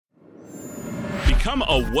Become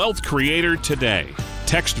a wealth creator today.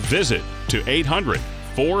 Text VISIT to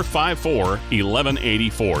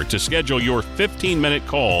 800-454-1184 to schedule your 15-minute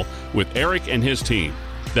call with Eric and his team.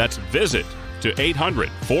 That's VISIT to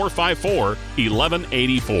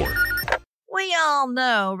 800-454-1184. We all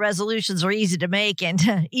know resolutions are easy to make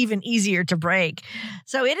and even easier to break.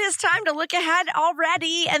 So it is time to look ahead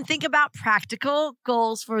already and think about practical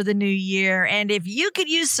goals for the new year. And if you could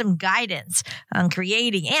use some guidance on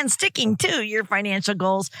creating and sticking to your financial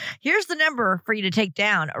goals, here's the number for you to take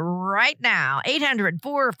down right now,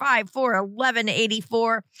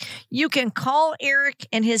 800-454-1184. You can call Eric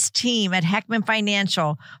and his team at Heckman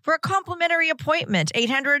Financial for a complimentary appointment,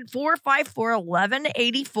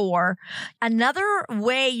 800-454-1184. Another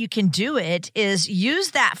way you can do it is use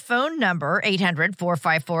that phone number,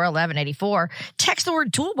 800-454-1184. Text the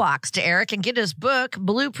word toolbox to Eric and get his book,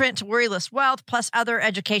 Blueprint to Worryless Wealth, plus other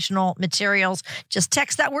educational materials. Just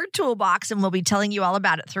text that word toolbox and we'll be telling you all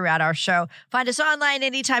about it throughout our show. Find us online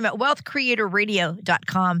anytime at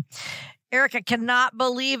wealthcreatorradio.com. Eric, I cannot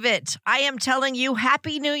believe it. I am telling you,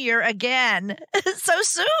 Happy New Year again. So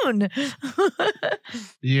soon.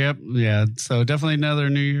 Yep. Yeah. So definitely another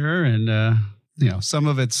new year. And, some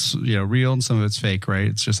of it's, real and some of it's fake, right?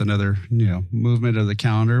 It's just another, movement of the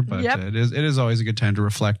calendar. But it is always a good time to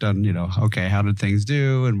reflect on, okay, how did things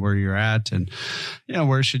do and where you're at and,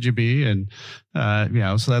 where should you be? And,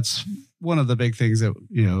 so that's one of the big things that,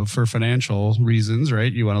 for financial reasons,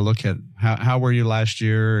 right? You want to look at how were you last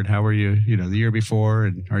year and how were you, the year before,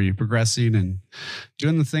 and are you progressing and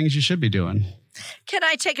doing the things you should be doing? Can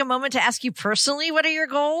I take a moment to ask you personally, what are your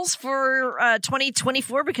goals for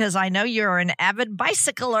 2024? Because I know you're an avid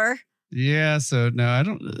bicycler. Yeah. So no, I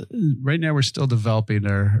don't. Right now, we're still developing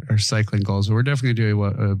our cycling goals. We're definitely doing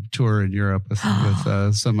a tour in Europe with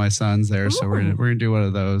some of my sons there. Ooh. So we're gonna do one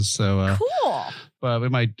of those. So cool. Well, we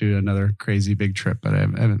might do another crazy big trip, but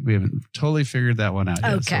we haven't totally figured that one out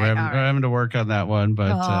yet. Okay, so we're having to work on that one.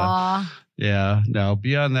 But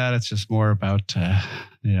beyond that, it's just more about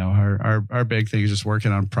our big thing is just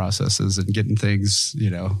working on processes and getting things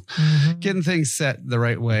getting things set the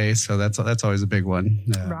right way. So that's always a big one.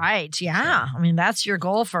 Right. Yeah. I mean, that's your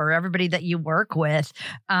goal for everybody that you work with.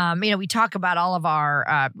 We talk about all of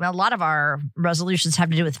a lot of our resolutions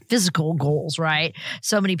have to do with physical goals, right?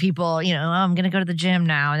 So many people, I'm going to go to the gym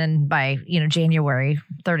now. And then by, January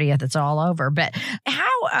 30th, it's all over. But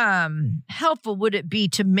how helpful would it be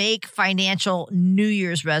to make financial New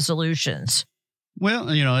Year's resolutions? Well,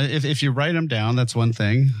 if you write them down, that's one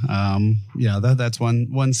thing. That's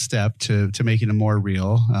one step to making them more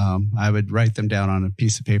real. I would write them down on a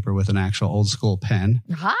piece of paper with an actual old school pen.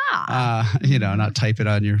 Not type it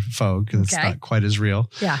on your phone because it's not quite as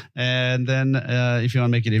real. Yeah. And then if you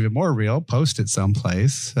want to make it even more real, post it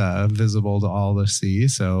someplace visible to all to see.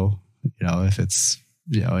 So, if it's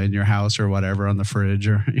in your house or whatever on the fridge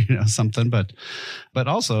or, something. But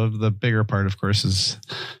also the bigger part, of course, is,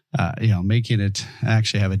 making it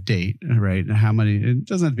actually have a date, right? And how many, it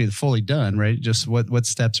doesn't have to be fully done, right? Just what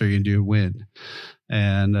steps are you going to do when?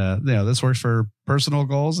 And, this works for personal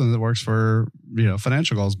goals and it works for,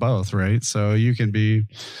 financial goals, both, right? So you can be,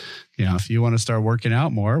 if you want to start working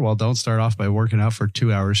out more, well, don't start off by working out for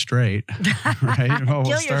 2 hours straight, right? Well,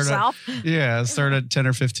 Kill yourself. Start at 10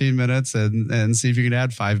 or 15 minutes and see if you can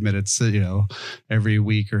add 5 minutes, every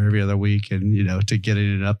week or every other week and, to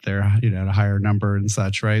getting it up there, at a higher number and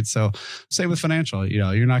such, right? So same with financial,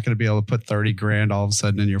 you're not going to be able to put 30 grand all of a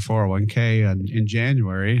sudden in your 401k in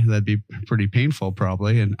January. That'd be pretty painful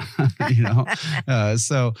probably. And,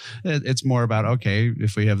 so it's more about, okay,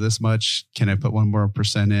 if we have this much, can I put 1 more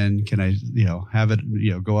percent in? Can I, have it,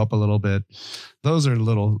 go up a little bit? Those are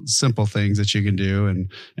little simple things that you can do. And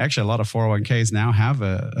actually a lot of 401ks now have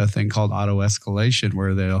a thing called auto escalation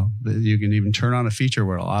where you can even turn on a feature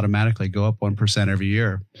where it'll automatically go up 1% every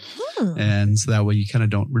year. And so that way you kind of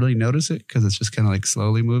don't really notice it because it's just kind of like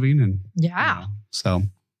slowly moving. And so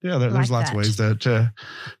there's lots of ways to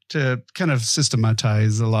kind of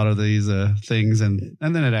systematize a lot of these things and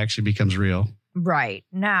then it actually becomes real. Right.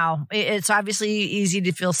 Now, it's obviously easy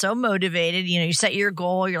to feel so motivated. You set your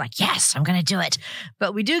goal. You're like, yes, I'm going to do it.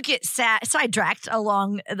 But we do get sidetracked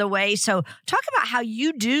along the way. So talk about how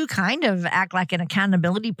you do kind of act like an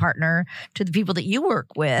accountability partner to the people that you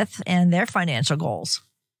work with and their financial goals.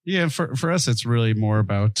 Yeah, for us, it's really more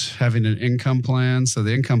about having an income plan. So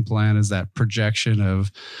the income plan is that projection of,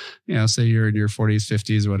 say you're in your 40s,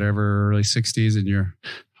 50s, whatever, early 60s, and you're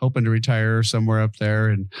hoping to retire somewhere up there.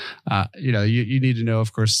 And, you need to know,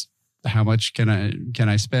 of course, how much can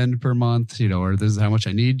I spend per month, or this is how much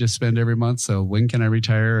I need to spend every month. So when can I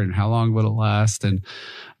retire and how long will it last? And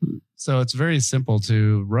so it's very simple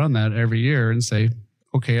to run that every year and say,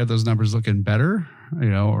 okay, are those numbers looking better,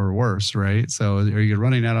 or worse, right? So are you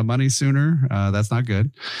running out of money sooner? That's not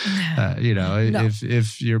good. No.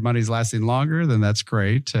 If your money's lasting longer, then that's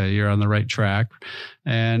great. You're on the right track.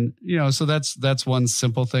 And, so that's one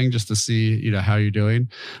simple thing just to see, how you're doing.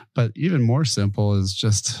 But even more simple is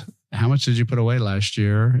just how much did you put away last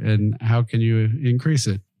year and how can you increase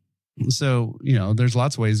it? So, there's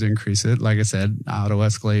lots of ways to increase it. Like I said, auto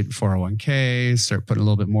escalate 401k, start putting a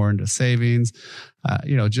little bit more into savings,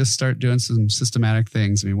 just start doing some systematic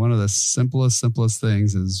things. I mean, one of the simplest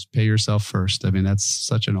things is pay yourself first. I mean, that's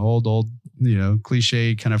such an old,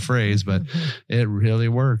 cliche kind of phrase, but it really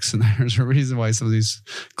works. And there's a reason why some of these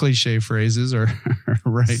cliche phrases are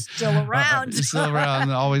right. Still around.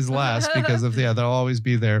 And always last because they'll always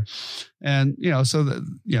be there. And,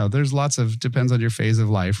 there's lots of, depends on your phase of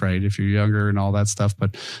life, right? If you're younger and all that stuff,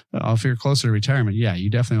 but if you're closer to retirement, yeah,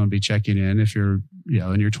 you definitely want to be checking in. If you're,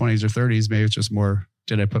 in your 20s or 30s, maybe it's just more,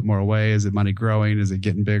 did I put more away? Is it money growing? Is it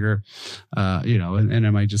getting bigger? And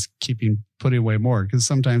am I just putting away more? Because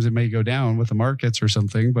sometimes it may go down with the markets or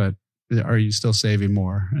something, but are you still saving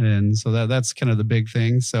more? And so that's kind of the big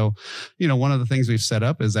thing. So, one of the things we've set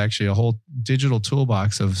up is actually a whole digital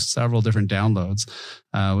toolbox of several different downloads.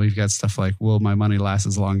 We've got stuff like, will my money last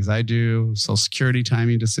as long as I do? Social Security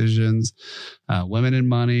timing decisions, women in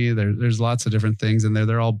money. There's lots of different things in there.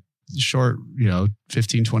 They're all short,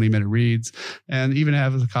 15, 20-minute reads, and even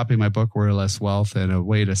have a copy of my book, Worry Less Wealth, and a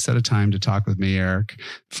way to set a time to talk with me, Eric,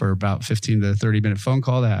 for about 15 to 30-minute phone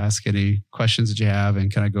call to ask any questions that you have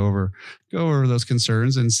and kind of go over those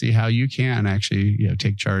concerns and see how you can actually,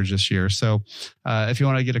 take charge this year. So if you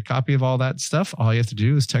want to get a copy of all that stuff, all you have to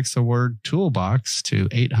do is text the word toolbox to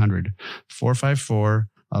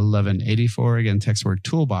 800-454-1184. Again, text the word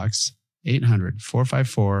toolbox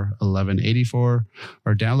 800-454-1184 or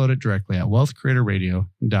download it directly at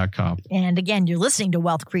wealthcreatorradio.com. And again, you're listening to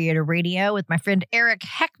Wealth Creator Radio with my friend Eric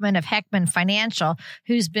Heckman of Heckman Financial,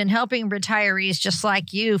 who's been helping retirees just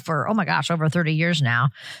like you for, over 30 years now.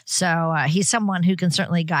 So he's someone who can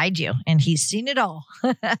certainly guide you, and he's seen it all.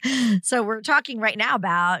 So we're talking right now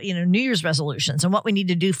about, New Year's resolutions and what we need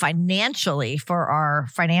to do financially for our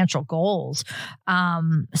financial goals.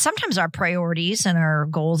 Sometimes our priorities and our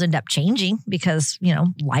goals end up changing because,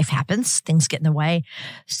 life happens, things get in the way.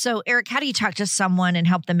 So, Eric, how do you talk to someone and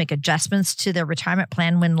help them make adjustments to their retirement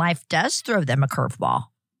plan when life does throw them a curveball?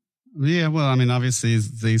 Yeah, well, obviously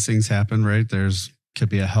these things happen, right? Could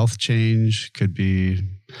be a health change, could be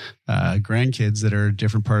grandkids that are a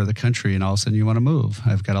different part of the country, and all of a sudden you want to move.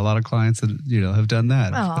 I've got a lot of clients that have done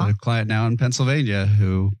that. I've got a client now in Pennsylvania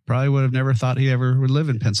who probably would have never thought he ever would live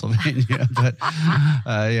in Pennsylvania, but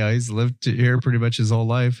he's lived here pretty much his whole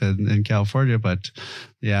life in California. But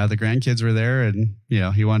yeah, the grandkids were there, and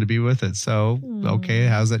he wanted to be with it. So okay,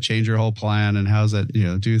 how's that change your whole plan, and how's that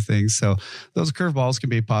do things? So those curveballs can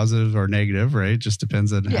be positive or negative, right? Just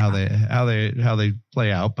depends on how they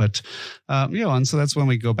play out. But and so that's when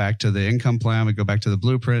we go back to the income plan, we go back to the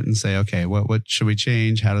blueprint and say, okay, what should we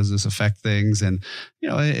change? How does this affect things? And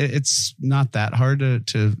it's not that hard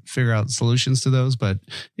to figure out solutions to those. But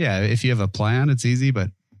yeah, if you have a plan, it's easy.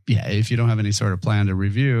 But yeah, if you don't have any sort of plan to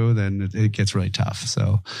review, then it gets really tough.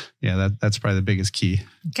 So yeah, that's probably the biggest key.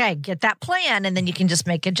 Okay, get that plan, and then you can just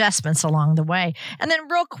make adjustments along the way. And then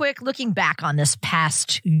real quick, looking back on this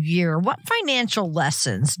past year, what financial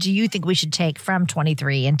lessons do you think we should take from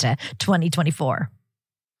 23 into 2024?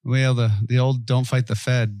 Well, the old "don't fight the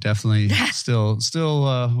Fed" definitely still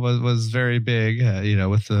was very big.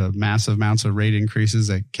 With the massive amounts of rate increases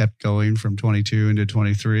that kept going from 22 into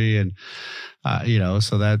 23, and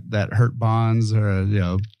so that hurt bonds,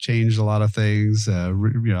 or changed a lot of things.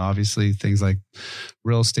 Obviously things like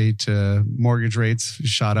real estate, mortgage rates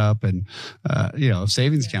shot up, and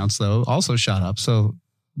savings accounts though also shot up. So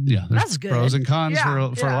yeah, there's pros and cons for a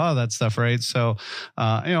lot of that stuff, right? So,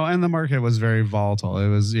 and the market was very volatile. It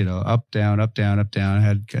was, up, down, up, down, up, down.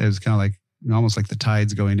 It was kind of like almost like the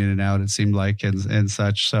tides going in and out, it seemed like, and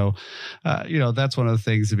such. So, that's one of the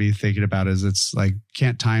things to be thinking about is it's like,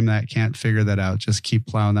 can't time that, can't figure that out. Just keep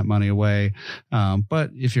plowing that money away.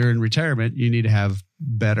 But if you're in retirement, you need to have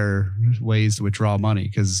better ways to withdraw money.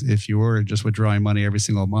 Because if you were just withdrawing money every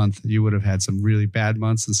single month, you would have had some really bad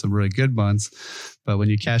months and some really good months. But when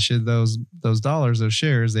you cash in those dollars, those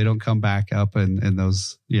shares, they don't come back up in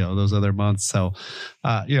those, those other months. So,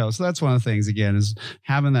 so that's one of the things, again, is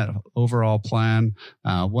having that overall plan.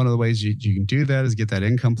 One of the ways you can do that is get that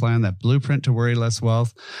income plan, that blueprint to worry less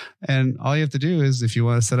wealth. And all you have to do is, if you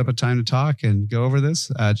want to set up a time to talk and go over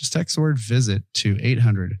this, just text the word VISIT to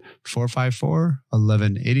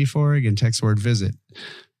 800-454-1184. Again, text the word VISIT.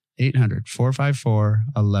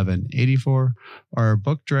 800-454-1184, or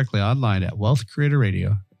book directly online at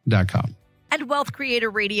wealthcreatorradio.com. And Wealth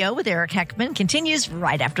Creator Radio with Eric Heckman continues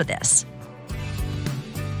right after this.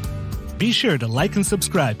 Be sure to like and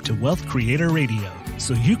subscribe to Wealth Creator Radio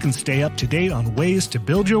so you can stay up to date on ways to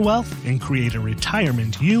build your wealth and create a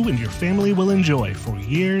retirement you and your family will enjoy for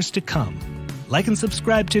years to come. Like and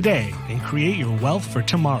subscribe today and create your wealth for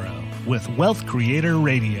tomorrow with Wealth Creator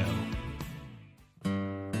Radio.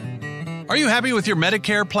 Are you happy with your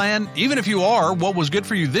Medicare plan? Even if you are, what was good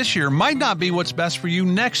for you this year might not be what's best for you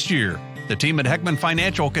next year. The team at Heckman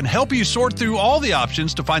Financial can help you sort through all the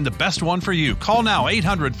options to find the best one for you. Call now,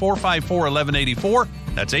 800-454-1184.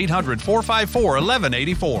 That's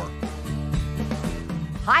 800-454-1184.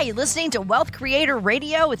 Hi, you're listening to Wealth Creator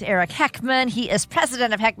Radio with Eric Heckman. He is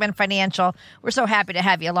president of Heckman Financial. We're so happy to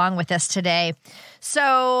have you along with us today.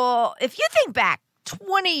 So if you think back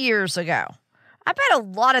 20 years ago, I bet a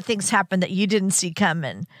lot of things happened that you didn't see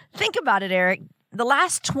coming. Think about it, Eric. The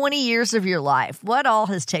last 20 years of your life, what all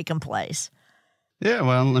has taken place? Yeah,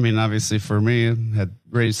 well, I mean, obviously for me, I had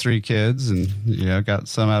raised 3 kids and, got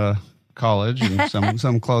some out of college and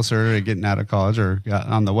some closer to getting out of college or got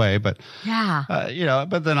on the way. But,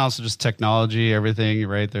 but then also just technology, everything,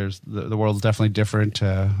 right? There's the world's definitely different,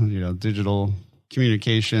 digital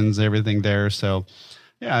communications, everything there. So,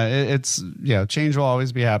 change will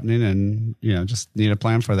always be happening and, just need a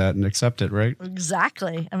plan for that and accept it, right?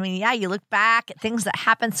 Exactly. I mean, you look back at things that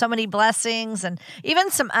happened, so many blessings and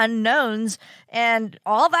even some unknowns, and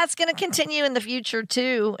all that's going to continue in the future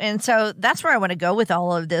too. And so that's where I want to go with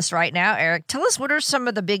all of this right now, Eric. Tell us, what are some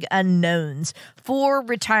of the big unknowns for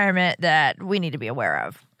retirement that we need to be aware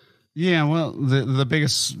of? Yeah, well, the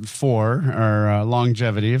biggest 4 are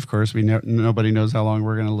longevity. Of course, nobody knows how long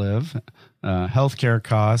we're going to live. Healthcare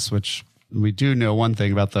costs, which we do know one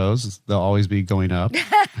thing about those, is they'll always be going up.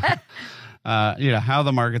 How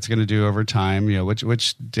the market's going to do over time,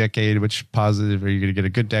 which decade, which positive, are you going to get a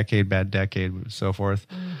good decade, bad decade, so forth.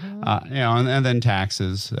 Mm-hmm. And then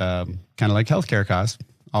taxes, kind of like healthcare costs,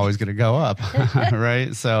 always going to go up,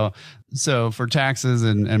 right? So for taxes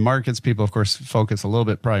and markets, people, of course, focus a little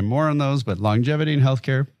bit probably more on those, but longevity and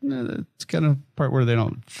healthcare, it's kind of part where they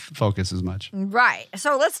don't focus as much. Right.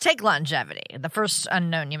 So let's take longevity, the first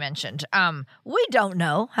unknown you mentioned. We don't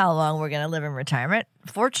know how long we're going to live in retirement.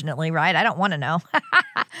 Fortunately, right? I don't want to know.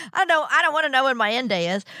 I don't want to know when my end day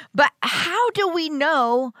is. But how do we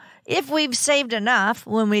know if we've saved enough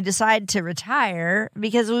when we decide to retire?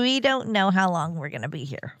 Because we don't know how long we're going to be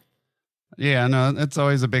here. Yeah, no, that's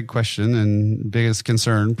always a big question and biggest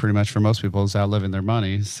concern pretty much for most people is outliving their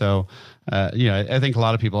money. So, I think a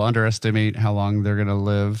lot of people underestimate how long they're going to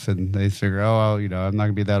live and they figure, I'm not going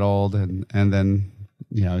to be that old. And then,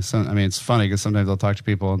 it's funny because sometimes I'll talk to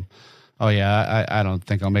people and, I don't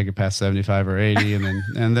think I'll make it past 75 or 80.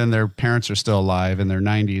 And then their parents are still alive in their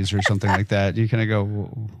 90s or something like that. You kind of go,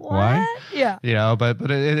 why? Yeah. But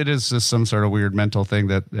it is just some sort of weird mental thing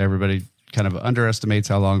that everybody kind of underestimates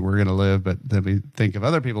how long we're going to live, but then we think of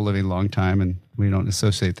other people living a long time and we don't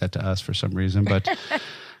associate that to us for some reason. But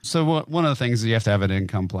so one of the things is you have to have an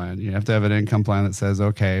income plan. You have to have an income plan that says,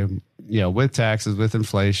 okay, with taxes, with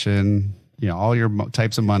inflation, all your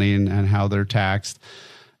types of money and how they're taxed,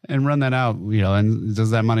 and run that out, and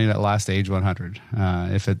does that money that last age 100?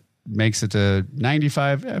 If it makes it to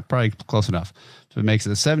 95, probably close enough. If it makes it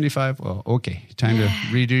to 75, well, okay, time to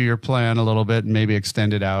redo your plan a little bit and maybe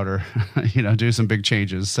extend it out or, do some big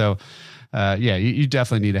changes. So, you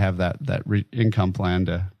definitely need to have that income plan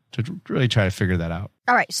to really try to figure that out.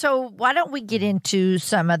 All right. So why don't we get into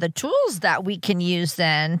some of the tools that we can use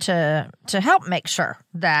then to help make sure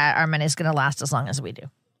that our money is going to last as long as we do?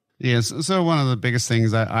 Yes. So one of the biggest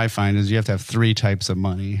things I find is you have to have 3 types of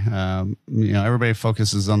money. Everybody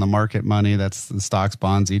focuses on the market money. That's the stocks,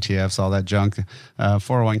 bonds, ETFs, all that junk.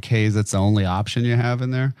 401ks, that's the only option you have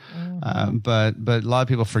in there. Mm-hmm. But a lot of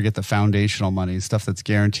people forget the foundational money, stuff that's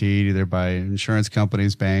guaranteed either by insurance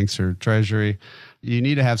companies, banks, or treasury. You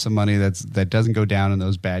need to have some money that doesn't go down in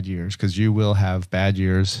those bad years, because you will have bad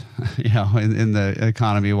years, in the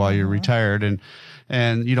economy while you're retired.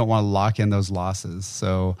 and you don't want to lock in those losses.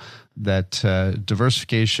 So that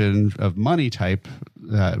diversification of money type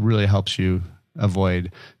really helps you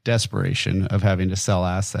avoid desperation of having to sell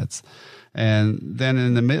assets. And then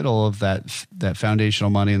in the middle of that foundational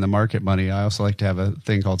money and the market money, I also like to have a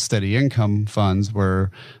thing called steady income funds,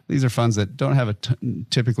 where these are funds that don't have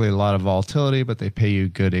typically a lot of volatility, but they pay you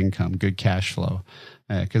good income, good cash flow.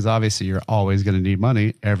 Because obviously you're always going to need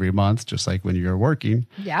money every month, just like when you're working.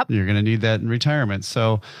 Yep. You're going to need that in retirement.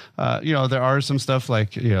 So, there are some stuff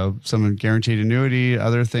like, some guaranteed annuity,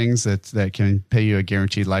 other things that can pay you a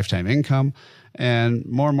guaranteed lifetime income. And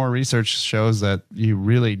more research shows that you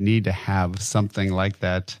really need to have something like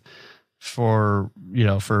that for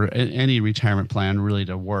any retirement plan really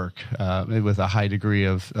to work with a high degree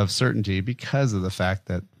of certainty, because of the fact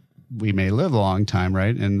that we may live a long time,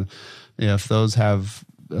 right? And if those have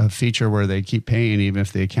a feature where they keep paying even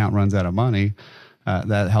if the account runs out of money,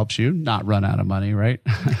 that helps you not run out of money, right?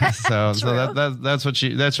 so that's what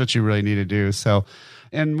you really need to do. So,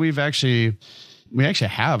 and we actually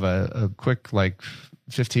have a quick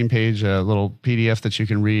 15-page little PDF that you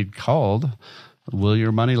can read called "Will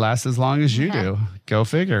Your Money Last as Long as You Do?" Go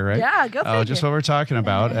figure, right? Yeah, go figure. Just what we're talking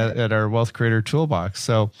about at our Wealth Creator Toolbox.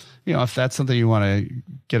 So, if that's something you want to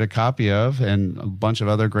get a copy of, and a bunch of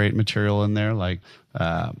other great material in there, like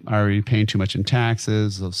are you paying too much in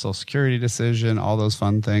taxes, the Social Security decision, all those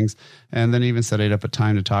fun things, and then even setting up a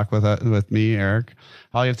time to talk with me, Eric.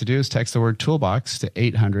 All you have to do is text the word toolbox to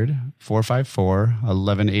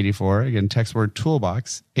 800-454-1184. Again, text the word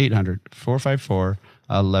toolbox,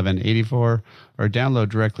 800-454-1184, or download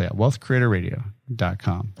directly at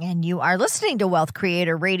wealthcreatorradio.com. And you are listening to Wealth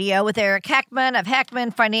Creator Radio with Eric Heckman of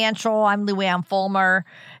Heckman Financial. I'm Luann Fulmer,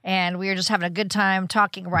 and we are just having a good time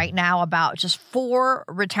talking right now about just 4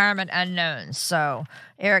 retirement unknowns. So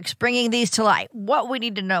Eric's bringing these to light, what we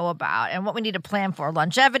need to know about and what we need to plan for.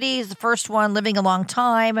 Longevity is the first one, living a long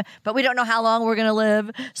time, but we don't know how long we're going to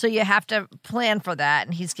live, so you have to plan for that.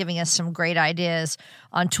 And he's giving us some great ideas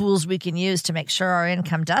on tools we can use to make sure our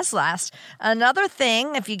income does last. Another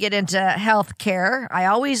thing, if you get into health care, I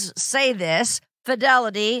always say this,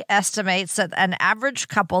 Fidelity estimates that an average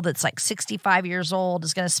couple that's 65 years old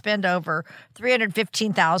is going to spend over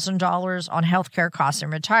 $315,000 on healthcare costs in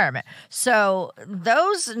retirement. So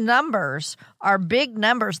those numbers are big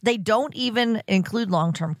numbers. They don't even include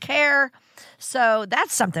long-term care. So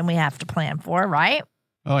that's something we have to plan for, right?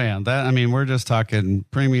 Oh yeah, we're just talking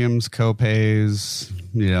premiums, co-pays,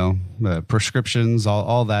 prescriptions,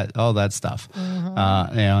 all that stuff.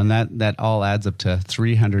 Mm-hmm. And that all adds up to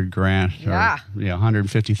 $300,000 or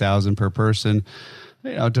 $150,000 per person.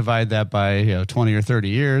 Divide that by 20 or 30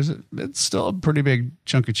 years, it's still a pretty big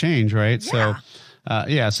chunk of change, right?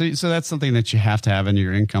 Yeah. So that's something that you have to have in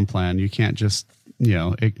your income plan. You can't just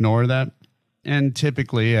ignore that. And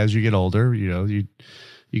typically, as you get older, you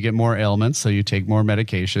get more ailments, so you take more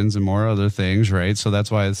medications and more other things, right? So that's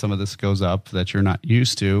why some of this goes up that you're not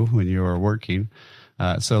used to when you are working.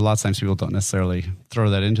 So a lot of times people don't necessarily throw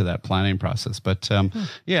that into that planning process. But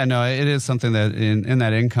it is something that in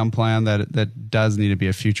that income plan that does need to be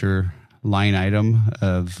a future line item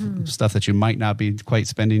of stuff that you might not be quite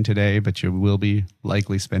spending today, but you will be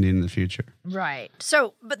likely spending in the future. Right.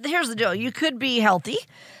 So, but here's the deal. You could be healthy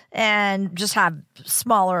and just have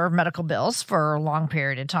smaller medical bills for a long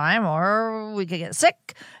period of time, or we could get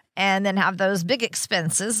sick and then have those big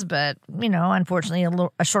expenses, but, unfortunately,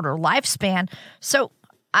 a shorter lifespan. So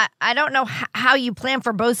I don't know how you plan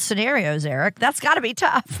for both scenarios, Eric. That's got to be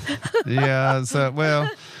tough. Yeah. So,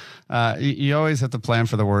 you always have to plan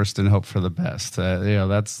for the worst and hope for the best.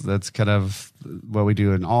 That's kind of what we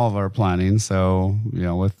do in all of our planning. So,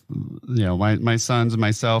 with my sons and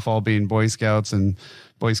myself all being Boy Scouts, and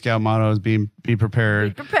Boy Scout motto is be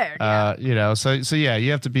prepared. Be prepared. Yeah. So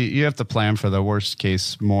you have to plan for the worst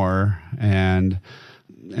case more, and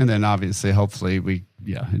then obviously, hopefully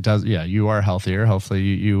it does. Yeah, you are healthier. Hopefully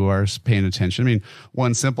you are paying attention.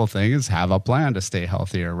 One simple thing is have a plan to stay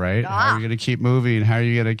healthier, right? How are you going to keep moving? How are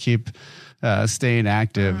you going to keep staying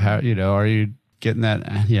active? How, are you getting that,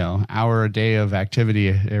 hour a day of activity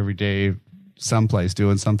every day, someplace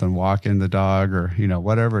doing something, walking the dog or,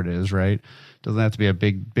 whatever it is, right? Doesn't have to be a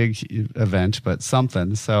big event, but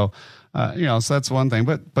something. So, so that's one thing,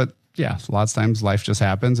 but yeah, lots of times life just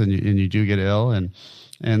happens and you do get ill.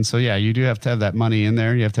 And so, yeah, you do have to have that money in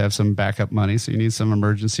there. You have to have some backup money. So you need some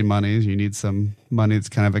emergency money. You need some money that's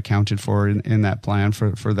kind of accounted for in that plan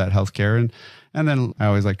for that healthcare. And then I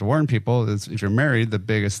always like to warn people is if you're married, the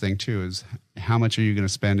biggest thing too is how much are you going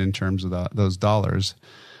to spend in terms of those dollars,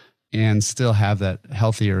 and still have that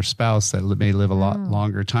healthier spouse that may live a lot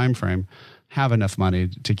longer time frame, have enough money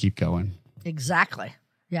to keep going. Exactly.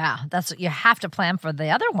 Yeah, that's you have to plan for the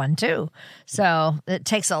other one too. So it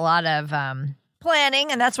takes a lot of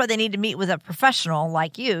planning, and that's why they need to meet with a professional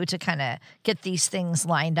like you to kind of get these things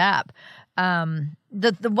lined up.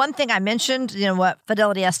 The one thing I mentioned, what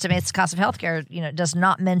Fidelity estimates the cost of healthcare, does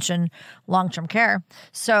not mention long-term care.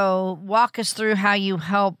 So walk us through how you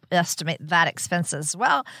help estimate that expense as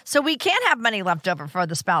well, so we can have money left over for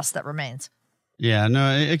the spouse that remains. Yeah,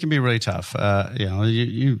 no, it can be really tough. I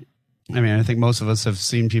think most of us have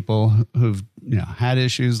seen people who've had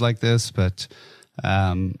issues like this, but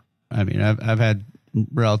I've had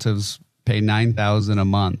relatives pay $9,000 a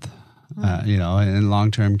month, in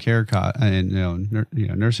long-term care cost and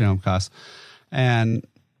nursing home costs, and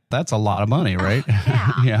that's a lot of money, right?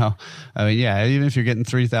 Yeah. Even if you're getting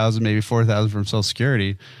 $3,000, maybe $4,000 from Social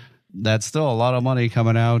Security, that's still a lot of money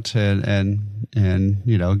coming out and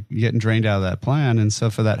getting drained out of that plan. And so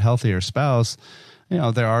for that healthier spouse,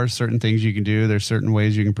 there are certain things you can do. There's certain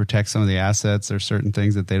ways you can protect some of the assets. There's certain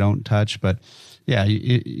things that they don't touch. But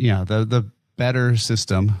the better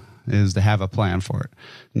system is to have a plan for it,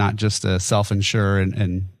 not just to self-insure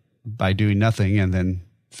and by doing nothing and then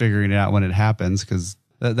figuring it out when it happens, because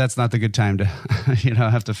that's not the good time to,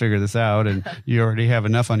 have to figure this out. And you already have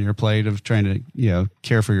enough on your plate of trying to,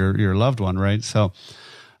 care for your loved one, right? So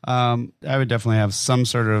I would definitely have some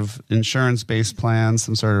sort of insurance-based plan,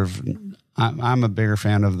 some sort of, I'm a bigger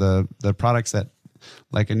fan of the products that,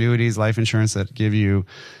 like annuities, life insurance, that give you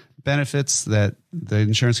benefits that the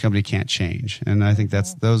insurance company can't change. And I think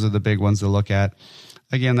those are the big ones to look at.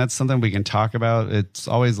 Again, that's something we can talk about. It's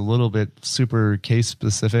always a little bit super case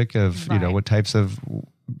specific of, right, what types of,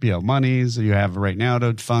 monies you have right now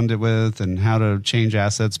to fund it with and how to change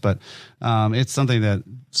assets. But it's something that's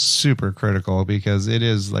super critical, because it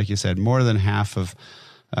is, like you said, more than half of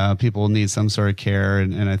people need some sort of care.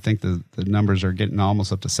 And I think the numbers are getting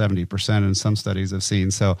almost up to 70% in some studies I've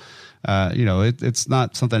seen. So, it's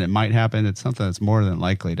not something that might happen. It's something that's more than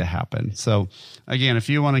likely to happen. So again, if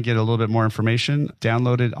you want to get a little bit more information,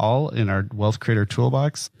 download it all in our Wealth Creator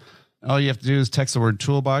Toolbox. All you have to do is text the word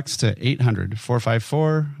toolbox to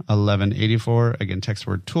 800-454-1184. Again, text the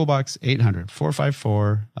word toolbox,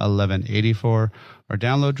 800-454-1184, or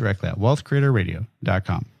download directly at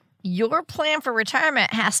wealthcreatorradio.com. Your plan for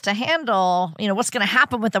retirement has to handle, what's going to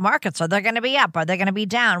happen with the markets. Are they going to be up? Are they going to be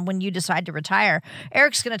down when you decide to retire?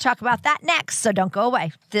 Eric's going to talk about that next, so don't go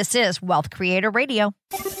away. This is Wealth Creator Radio.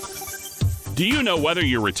 Do you know whether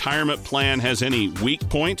your retirement plan has any weak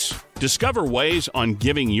points? Discover ways on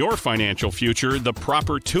giving your financial future the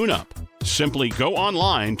proper tune-up. Simply go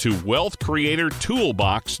online to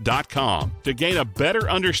wealthcreatortoolbox.com to gain a better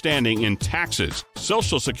understanding in taxes,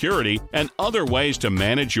 Social Security, and other ways to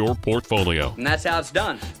manage your portfolio. And that's how it's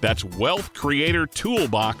done. That's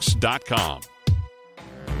wealthcreatortoolbox.com.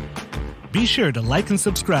 Be sure to like and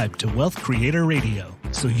subscribe to Wealth Creator Radio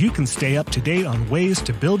so you can stay up to date on ways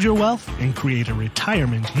to build your wealth and create a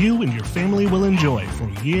retirement you and your family will enjoy for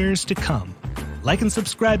years to come. Like and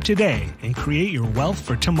subscribe today and create your wealth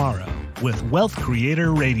for tomorrow with Wealth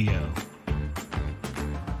Creator Radio.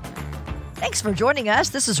 Thanks for joining us.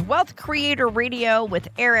 This is Wealth Creator Radio with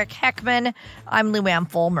Eric Heckman. I'm Lou Ann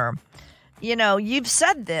Fulmer. You've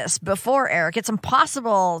said this before, Eric. It's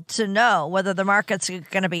impossible to know whether the market's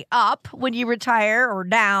going to be up when you retire or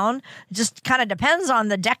down. It just kind of depends on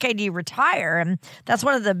the decade you retire. And that's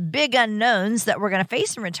one of the big unknowns that we're going to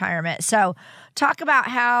face in retirement. So talk about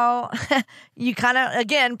how you kind of,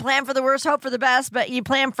 again, plan for the worst, hope for the best, but you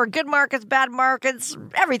plan for good markets, bad markets,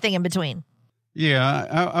 everything in between. Yeah,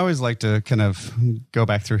 I always like to kind of go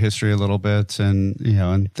back through history a little bit and,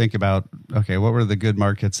 and think about, okay, what were the good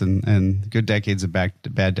markets and good decades and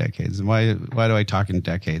bad decades? And why do I talk in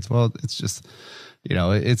decades? Well, it's just,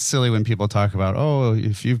 it's silly when people talk about, oh,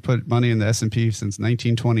 if you've put money in the S&P since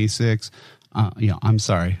 1926, I'm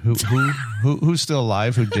sorry, who's still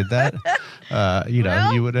alive who did that? Well,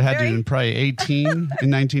 you would have had to been probably 18 in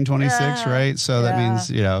 1926, right? So that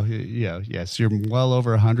means, yes, you're well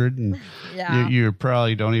over 100, and you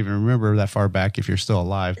probably don't even remember that far back if you're still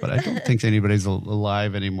alive. But I don't think anybody's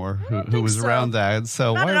alive anymore who was around that.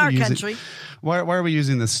 So not why in are our we using? country. Why are we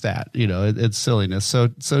using this stat? It's silliness. So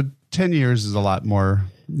 10 years is a lot more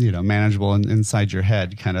manageable and inside your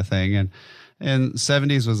head kind of thing. And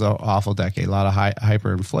 70s was an awful decade. A lot of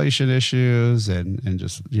hyperinflation issues and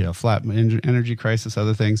just, flat energy crisis,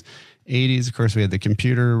 other things. 80s, of course, we had the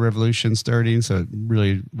computer revolution starting, so it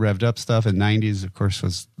really revved up stuff. And 90s, of course,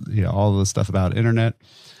 was, all of the stuff about internet.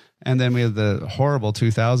 And then we had the horrible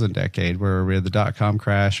 2000 decade where we had the dot-com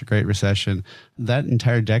crash, Great Recession. That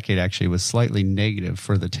entire decade actually was slightly negative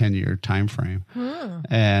for the 10-year time frame.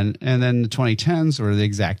 And then the 2010s were the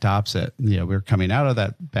exact opposite. We were coming out of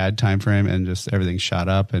that bad time frame and just everything shot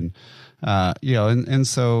up. And, and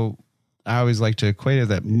so I always like to equate it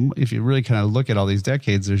that if you really kind of look at all these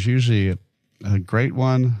decades, there's usually a great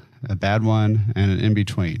one, a bad one, and an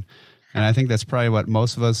in-between. And I think that's probably what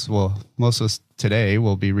most of us today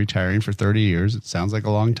will be retiring for 30 years. It sounds like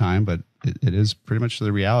a long time, but it is pretty much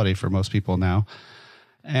the reality for most people now.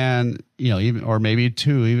 And, even, or maybe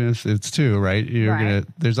two, even if it's two, right?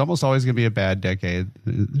 There's almost always going to be a bad decade.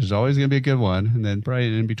 There's always going to be a good one. And then probably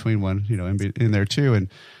an in-between one, in there too. And,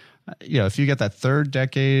 if you get that third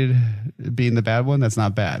decade being the bad one, that's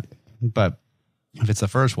not bad. But if it's the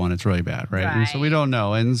first one, it's really bad, right? And so we don't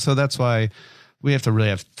know. And so that's why we have to really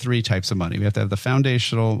have three types of money. We have to have the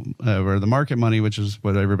foundational or the market money, which is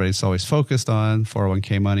what everybody's always focused on,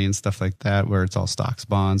 401k money and stuff like that, where it's all stocks,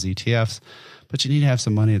 bonds, ETFs. But you need to have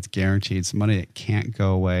some money that's guaranteed, some money that can't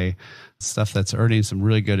go away, stuff that's earning some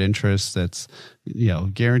really good interest that's,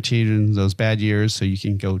 guaranteed in those bad years so you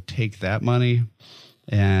can go take that money.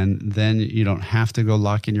 And then you don't have to go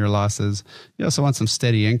lock in your losses. You also want some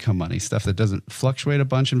steady income money, stuff that doesn't fluctuate a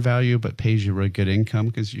bunch in value, but pays you really good income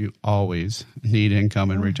because you always need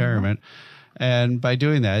income in retirement. And by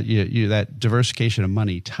doing that, you that diversification of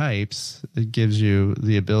money types, it gives you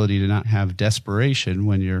the ability to not have desperation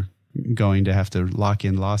when you're going to have to lock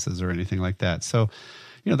in losses or anything like that. So,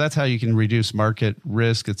 that's how you can reduce market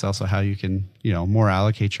risk. It's also how you can, more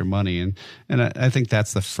allocate your money. And I think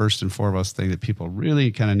that's the first and foremost thing that people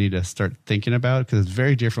really kind of need to start thinking about, because it's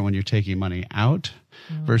very different when you're taking money out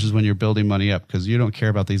versus when you're building money up, because you don't care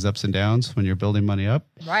about these ups and downs when you're building money up.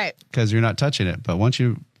 Right. Because you're not touching it. But once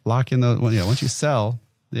you lock in once you sell,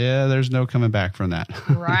 there's no coming back from that.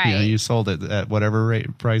 Right. You sold it at whatever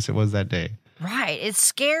price it was that day. Right. It's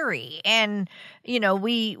scary. And,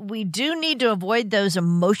 we do need to avoid those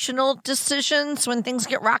emotional decisions when things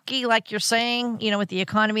get rocky, like you're saying, with the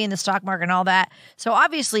economy and the stock market and all that. So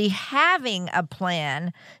obviously having a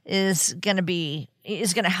plan is going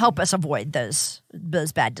to help us avoid those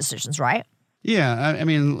bad decisions, right? Yeah, I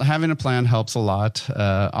mean, having a plan helps a lot.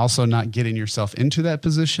 Also, not getting yourself into that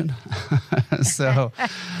position. So,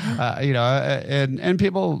 and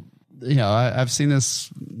people, I've seen this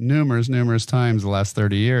numerous times the last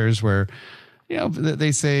 30 years where,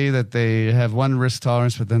 they say that they have one risk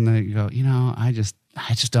tolerance, but then they go, I just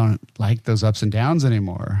don't like those ups and downs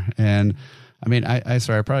anymore. And I mean, I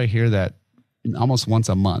probably hear that almost once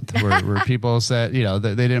a month where people said,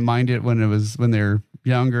 they didn't mind it when they're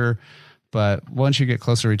younger. But once you get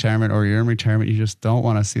closer to retirement or you're in retirement, you just don't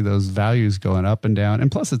want to see those values going up and down. And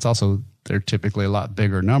plus, they're typically a lot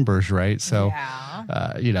bigger numbers, right? So,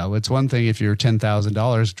 it's one thing if your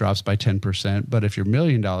 $10,000 drops by 10%, but if your $1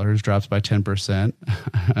 million drops by 10%,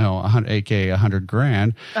 aka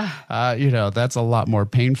 $100,000, that's a lot more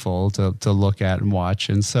painful to look at and watch.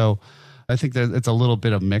 And so, I think that it's a little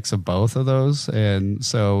bit of mix of both of those. And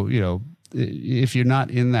so, if you're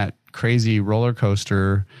not in that crazy roller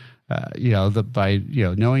coaster, by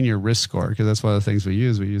knowing your risk score, because that's one of the things we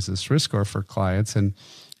use this risk score for clients, and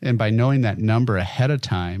by knowing that number ahead of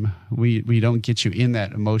time, we don't get you in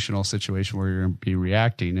that emotional situation where you're going to be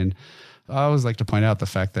reacting. And I always like to point out the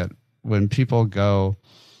fact that when people go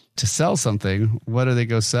to sell something, what do they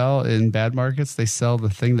go sell in bad markets? They sell the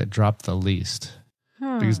thing that dropped the least.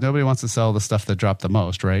 Because nobody wants to sell the stuff that dropped the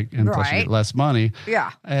most, right? And plus you get less money. Yeah.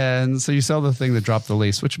 And so you sell the thing that dropped the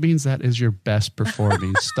least, which means that is your best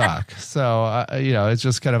performing stock. So, it's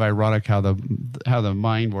just kind of ironic how the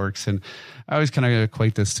mind works. And I always kind of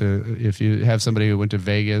equate this to if you have somebody who went to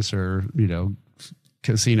Vegas or,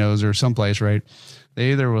 casinos or someplace, right?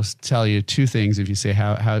 They either will tell you two things if you say,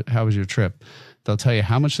 how was your trip? They'll tell you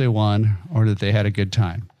how much they won or that they had a good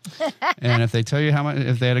time. And if they tell you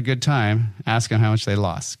if they had a good time, ask them how much they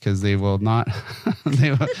lost, because they will not.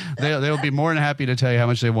 They'll be more than happy to tell you how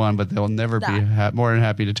much they won, but they'll never be more than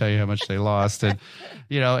happy to tell you how much they lost. And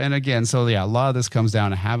and again, so a lot of this comes down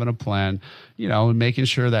to having a plan. Making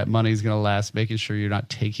sure that money's going to last, making sure you're not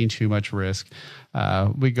taking too much risk.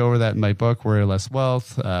 We go over that in my book, Worry Less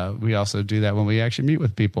Wealth. We also do that when we actually meet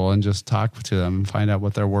with people and just talk to them and find out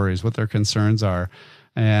what their worries, what their concerns are.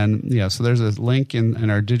 And so there's a link in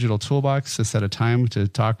our digital toolbox to set a time to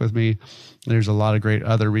talk with me. There's a lot of great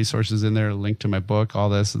other resources in there, a link to my book, all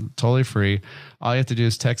this, totally free. All you have to do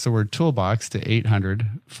is text the word toolbox to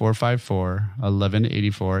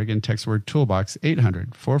 800-454-1184. Again, text the word toolbox,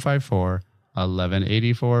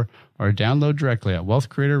 800-454-1184, or download directly at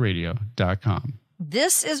wealthcreatorradio.com.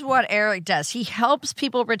 This is what Eric does. He helps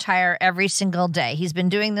people retire every single day. He's been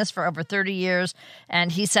doing this for over 30 years,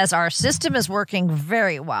 and he says our system is working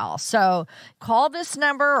very well. So call this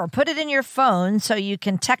number or put it in your phone so you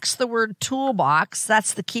can text the word toolbox.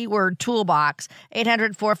 That's the keyword toolbox,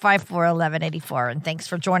 800-454-1184. And thanks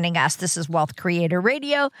for joining us. This is Wealth Creator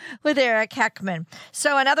Radio with Eric Heckman.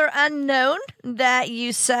 So another unknown that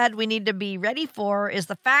you said we need to be ready for is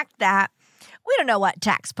the fact that we don't know what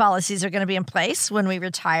tax policies are going to be in place when we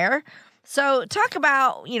retire. So talk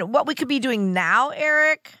about, what we could be doing now,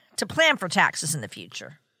 Eric, to plan for taxes in the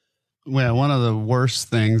future. Well, one of the worst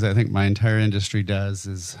things I think my entire industry does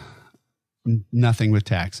is nothing with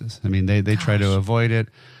taxes. I mean, they try to avoid it.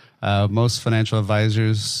 Most financial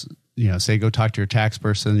advisors, say go talk to your tax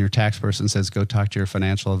person. Your tax person says go talk to your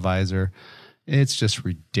financial advisor. It's just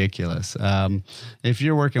ridiculous. If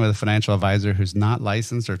you're working with a financial advisor who's not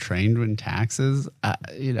licensed or trained in taxes,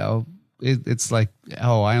 it's like,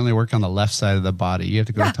 oh, I only work on the left side of the body. You have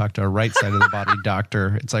to go talk to a right side of the body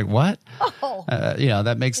doctor. It's like, what?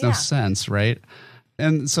 That makes no sense, right?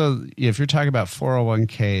 And so if you're talking about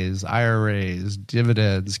 401ks, IRAs,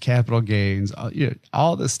 dividends, capital gains,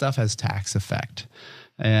 all this stuff has tax effect.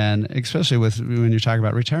 And especially when you're talking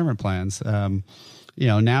about retirement plans,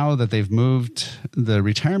 now that they've moved the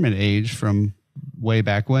retirement age from way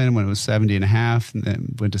back when it was 70 and a half, and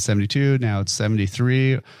then went to 72, now it's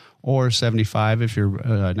 73 or 75 if you're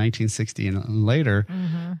 1960 and later.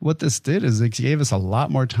 Mm-hmm. What this did is it gave us a lot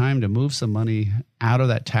more time to move some money out of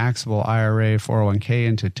that taxable IRA, 401k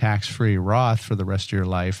into tax-free Roth for the rest of your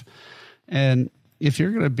life. And if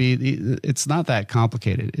you're going to be, it's not that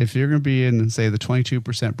complicated. If you're going to be in, say, the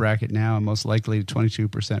 22% bracket now and most likely the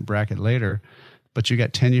 22% bracket later, but you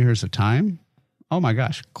got 10 years of time, oh my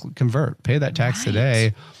gosh, convert, pay that tax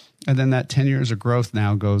today. And then that 10 years of growth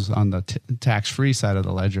now goes on the tax-free side of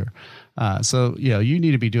the ledger. So, you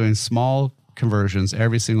need to be doing small conversions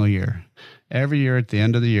every single year. Every year at the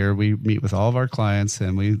end of the year, we meet with all of our clients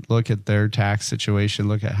and we look at their tax situation,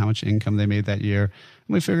 look at how much income they made that year,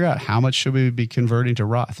 and we figure out how much should we be converting to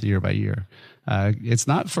Roth year by year. It's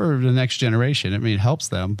not for the next generation. I mean, it helps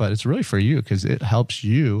them, but it's really for you because it helps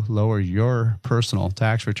you lower your personal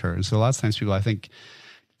tax returns. So a lot of times people, I think,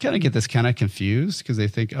 kind of get this kind of confused because they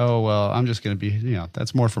think, oh, well, I'm just going to be,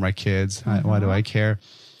 that's more for my kids. Why do I care?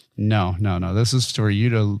 No. This is for you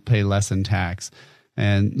to pay less in tax.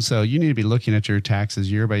 And so you need to be looking at your taxes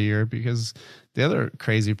year by year because the other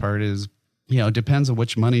crazy part is, it depends on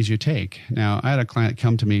which monies you take. Now, I had a client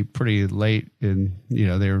come to me pretty late in,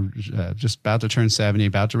 they were just about to turn 70,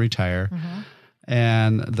 about to retire. Mm-hmm.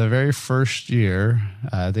 And the very first year,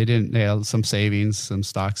 they had some savings, some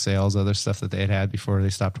stock sales, other stuff that they had before they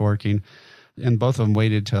stopped working. And both of them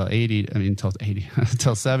waited till 70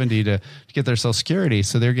 to get their Social Security.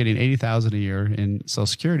 So they're getting $80,000 a year in Social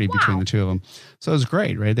Security between the two of them. So it was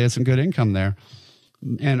great, right? They had some good income there.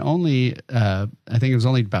 And only, I think it was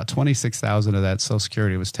only about $26,000 of that Social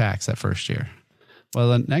Security was taxed that first year. Well,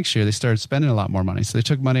 then next year they started spending a lot more money. So they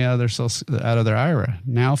took money out of their IRA.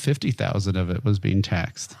 Now $50,000 of it was being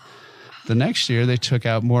taxed. The next year they took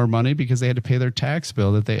out more money because they had to pay their tax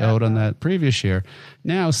bill that they owed on that previous year.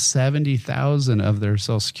 Now $70,000 of their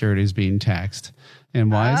Social Security is being taxed.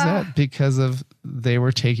 And why is that? Because they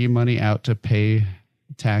were taking money out to pay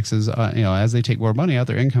taxes. As they take more money out,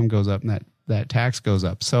 their income goes up and that tax goes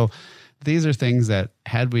up. So these are things that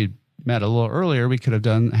had we met a little earlier, we could have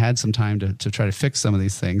had some time to try to fix some of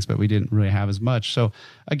these things, but we didn't really have as much. So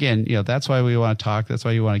again, that's why we want to talk. That's why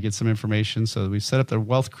you want to get some information. So we set up the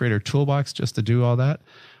Wealth Creator Toolbox just to do all that.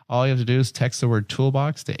 All you have to do is text the word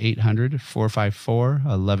toolbox to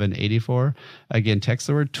 800-454-1184. Again, text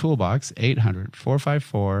the word toolbox,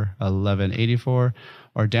 800-454-1184,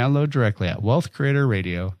 or download directly at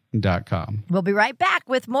wealthcreatorradio.com. We'll be right back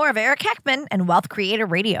with more of Eric Heckman and Wealth Creator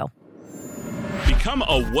Radio. Become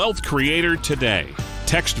a wealth creator today.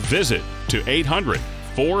 Text VISIT to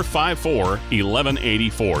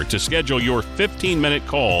 800-454-1184 to schedule your 15-minute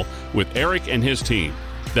call with Eric and his team.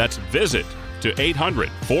 That's VISIT to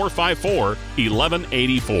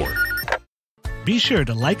 800-454-1184. Be sure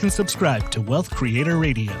to like and subscribe to Wealth Creator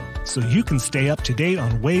Radio so you can stay up to date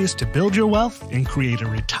on ways to build your wealth and create a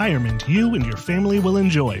retirement you and your family will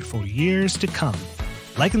enjoy for years to come.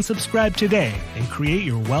 Like and subscribe today and create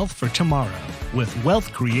your wealth for tomorrow with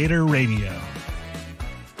Wealth Creator Radio.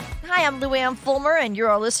 Hi, Hi, I'm Lou Ann Fulmer, and you're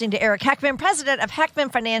all listening to Eric Heckman, president of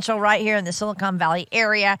Heckman Financial, right here in the Silicon Valley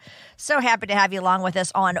area. So happy to have you along with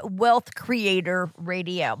us on Wealth Creator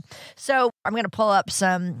Radio. So I'm going to pull up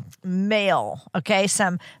some mail, okay,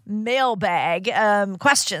 some mailbag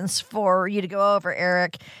questions for you to go over,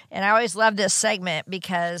 Eric. And I always love this segment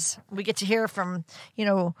because we get to hear from,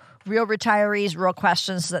 real retirees, real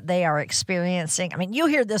questions that they are experiencing. I mean, you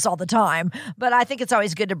hear this all the time, but I think it's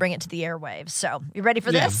always good to bring it to the airwaves. So you ready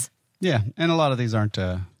for this? Yeah. And a lot of these are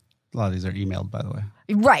emailed, by the way.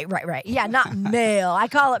 Right. Yeah, not mail. I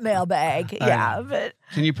call it mailbag. Yeah, but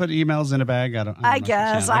can you put emails in a bag? I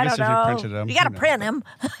guess. I don't know. If you printed them, you got to print them.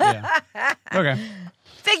 Yeah. Okay.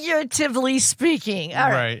 Figuratively speaking. All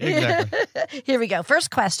right. Exactly. Here we go. First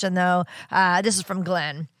question, though. This is from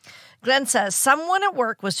Glenn. Glenn says, someone at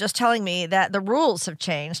work was just telling me that the rules have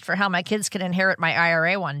changed for how my kids can inherit my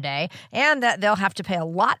IRA one day and that they'll have to pay a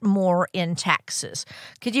lot more in taxes.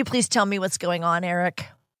 Could you please tell me what's going on, Eric?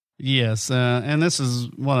 Yes. And this is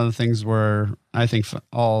one of the things where I think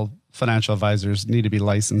all financial advisors need to be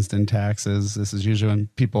licensed in taxes. This is usually when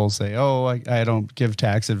people say, oh, I don't give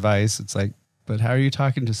tax advice. It's like, but how are you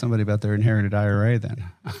talking to somebody about their inherited IRA then?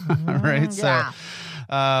 Right? Yeah.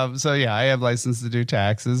 So I have license to do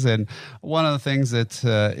taxes. And one of the things that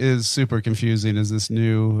is super confusing is this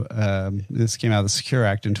this came out of the Secure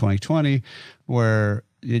Act in 2020, where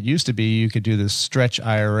it used to be you could do this stretch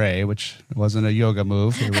IRA, which wasn't a yoga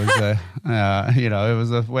move. It was it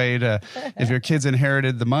was a way to, if your kids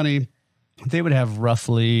inherited the money, they would have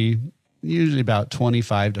usually about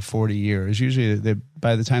 25 to 40 years. Usually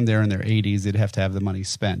by the time they're in their 80s, they'd have to have the money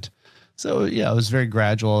spent. So, it was very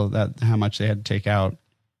gradual how much they had to take out.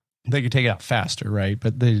 They could take it out faster, right?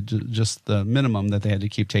 But just the minimum that they had to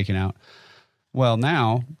keep taking out. Well,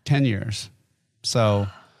 now, 10 years. So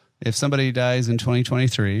if somebody dies in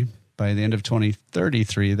 2023, by the end of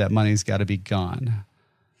 2033, that money's got to be gone.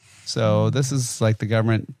 So this is like the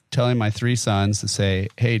government telling my 3 sons to say,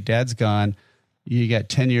 hey, dad's gone. You got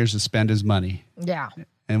 10 years to spend his money. Yeah.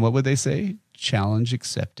 And what would they say? Challenge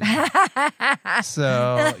accepted.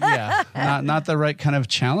 So, not the right kind of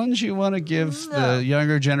challenge you want to give the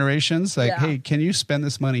younger generations. Like, hey, can you spend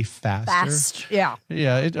this money faster? Yeah.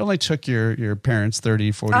 Yeah, it only took your parents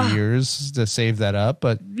 30, 40 years to save that up,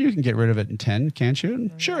 but you can get rid of it in 10, can't you?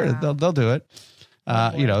 And sure, they'll do it.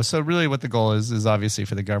 So really what the goal is obviously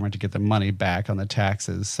for the government to get the money back on the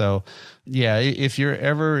taxes. So if you're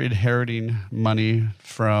ever inheriting money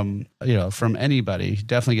from anybody,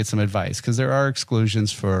 definitely get some advice, because there are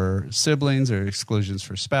exclusions for siblings or exclusions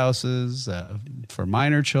for spouses, for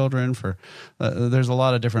minor children, there's a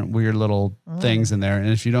lot of different weird little things in there. And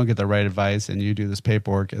if you don't get the right advice and you do this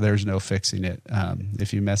paperwork, there's no fixing it.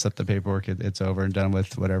 If you mess up the paperwork, it's over and done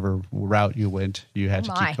with. Whatever route you went, you had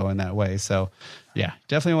to keep going that way. So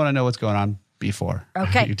definitely want to know what's going on before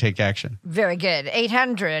you take action. Very good.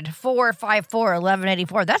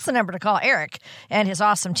 800-454-1184. That's the number to call Eric and his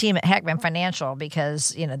awesome team at Heckman Financial,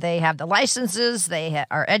 because, they have the licenses. They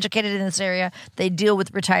are educated in this area. They deal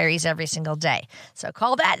with retirees every single day. So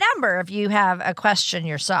call that number if you have a question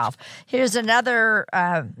yourself. Here's another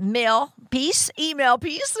email piece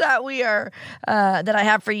that that I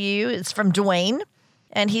have for you. It's from Dwayne.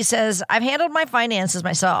 And he says, I've handled my finances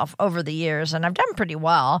myself over the years, and I've done pretty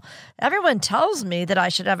well. Everyone tells me that I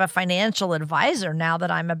should have a financial advisor now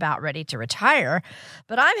that I'm about ready to retire,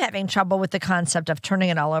 but I'm having trouble with the concept of turning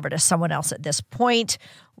it all over to someone else at this point.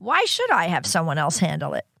 Why should I have someone else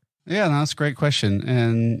handle it? Yeah, that's a great question.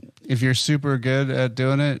 And if you're super good at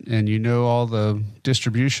doing it and you know all the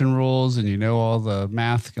distribution rules and you know all the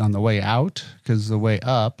math on the way out, because the way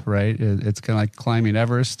up, right, it's kind of like climbing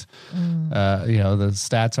Everest. The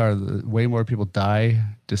stats are way more people die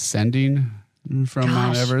descending from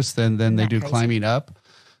Mount Everest than they do climbing up.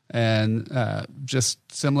 And just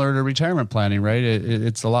similar to retirement planning, right?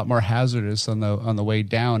 It's a lot more hazardous on the way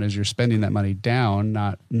down as you're spending that money down,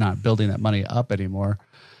 not building that money up anymore.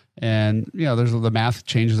 And, there's the math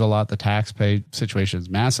changes a lot. The tax pay situation is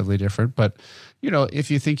massively different. But,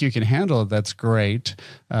 if you think you can handle it, that's great.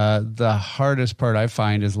 The hardest part I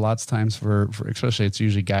find is lots of times for especially it's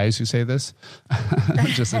usually guys who say this,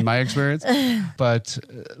 just in my experience. But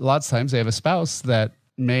lots of times they have a spouse that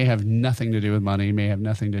may have nothing to do with money, may have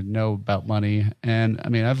nothing to know about money. And I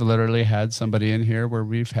mean, I've literally had somebody in here where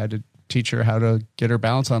we've had to teach her how to get her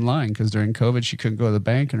balance online, because during COVID she couldn't go to the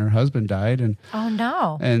bank and her husband died, and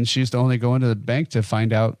she used to only go into the bank to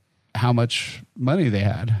find out how much money they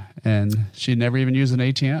had, and she'd never even use an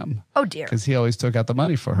ATM. Oh dear, because he always took out the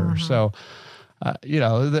money for her. So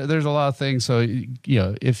there's a lot of things. So,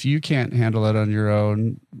 if you can't handle it on your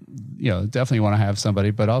own, definitely want to have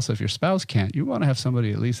somebody. But also, if your spouse can't, you want to have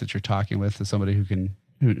somebody at least that you're talking with, somebody who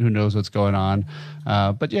knows what's going on.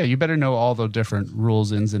 But yeah, you better know all the different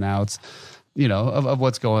rules, ins and outs, of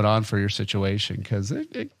what's going on for your situation, because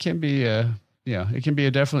it can be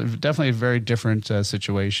definitely a very different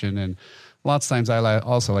situation. And lots of times I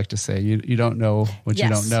also like to say, you don't know what you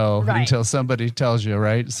don't know until somebody tells you,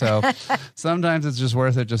 right? So sometimes it's just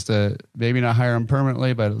worth it just to maybe not hire them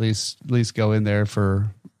permanently, but at least go in there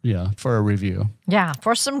for a review. Yeah,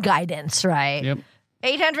 for some guidance, right? Yep.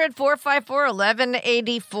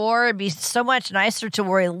 800-454-1184. It'd be so much nicer to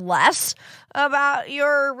worry less about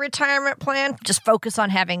your retirement plan. Just focus on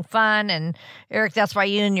having fun. And Eric, that's why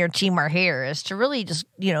you and your team are here, is to really just,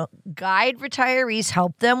 guide retirees,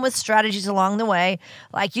 help them with strategies along the way.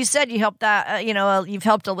 Like you said, you helped you've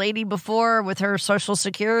helped a lady before with her Social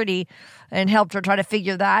Security and helped her try to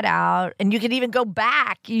figure that out. And you can even go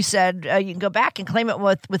back. You said you can go back and claim it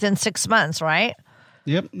within 6 months, right?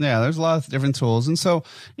 Yep. Yeah, there's a lot of different tools. And so,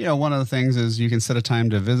 one of the things is you can set a time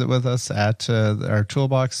to visit with us at our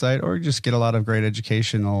Toolbox site, or just get a lot of great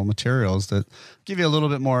educational materials that give you a little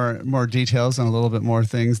bit more details and a little bit more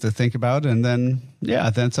things to think about. And then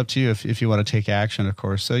it's up to you if you want to take action, of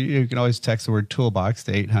course. So you can always text the word Toolbox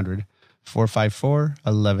to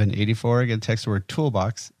 800-454-1184. Again, text the word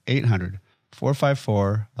Toolbox,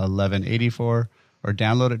 800-454-1184, or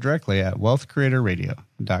download it directly at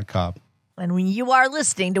wealthcreatorradio.com. And when you are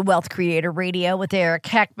listening to Wealth Creator Radio with Eric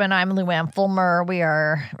Heckman, I'm Lou Ann Fulmer. We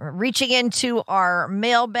are reaching into our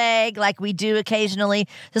mailbag like we do occasionally.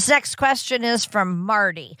 This next question is from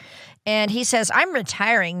Marty. And he says, I'm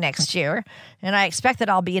retiring next year, and I expect that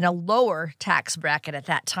I'll be in a lower tax bracket at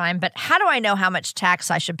that time. But how do I know how much tax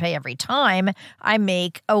I should pay every time I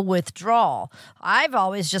make a withdrawal? I've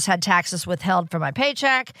always just had taxes withheld from my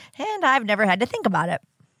paycheck, and I've never had to think about it.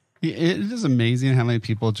 It is amazing how many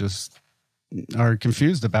people just are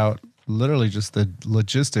confused about literally just the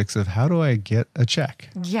logistics of how do I get a check?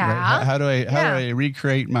 Yeah. Right? How do I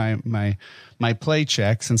recreate my play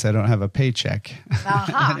check since I don't have a paycheck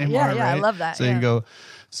anymore? Yeah, right? I love that. So you can go,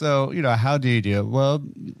 how do you do it? Well,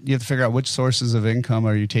 you have to figure out which sources of income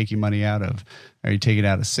are you taking money out of. Are you taking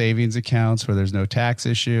out of savings accounts where there's no tax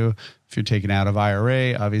issue? If you're taking out of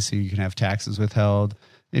IRA, obviously you can have taxes withheld.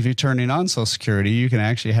 If you're turning on Social Security, you can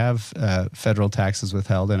actually have federal taxes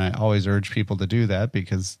withheld. And I always urge people to do that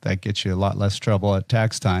because that gets you a lot less trouble at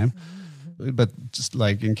tax time. Mm-hmm. But just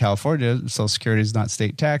like in California, Social Security is not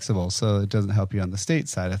state taxable, so it doesn't help you on the state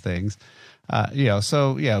side of things.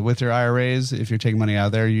 With your IRAs, if you're taking money out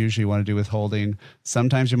of there, you usually want to do withholding.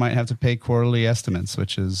 Sometimes you might have to pay quarterly estimates,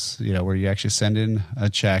 which is, where you actually send in a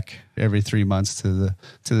check every 3 months to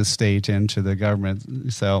the state and to the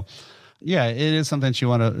government. So, yeah, it is something that you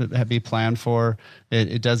want to be planned for.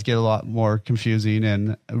 It does get a lot more confusing.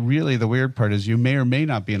 And really the weird part is you may or may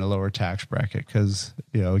not be in a lower tax bracket because,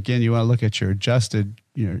 again, you want to look at your adjusted,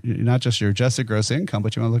 not just your adjusted gross income,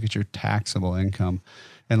 but you want to look at your taxable income.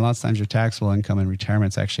 And lots of times your taxable income in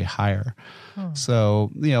retirement is actually higher.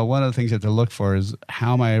 So, one of the things you have to look for is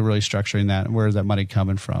how am I really structuring that and where is that money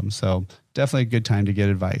coming from? So definitely a good time to get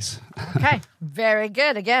advice. Okay, very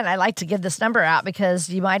good. Again, I like to give this number out because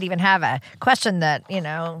you might even have a question that,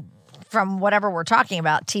 from whatever we're talking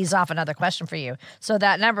about, tease off another question for you. So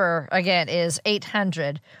that number, again, is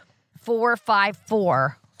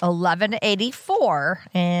 800-454-1184,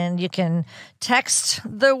 and you can text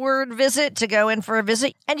the word visit to go in for a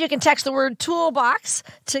visit, and you can text the word toolbox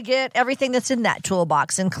to get everything that's in that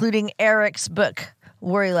toolbox, including Eric's book,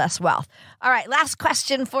 Worry Less Wealth. All right, last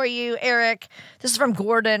question for you, Eric. This is from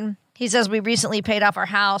Gordon. He says, we recently paid off our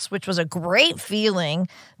house, which was a great feeling,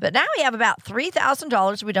 but now we have about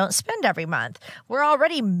 $3,000 we don't spend every month. We're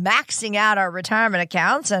already maxing out our retirement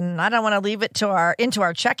accounts, and I don't want to leave it into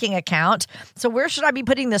our checking account. So where should I be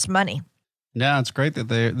putting this money? Yeah, it's great that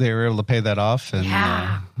they were able to pay that off, and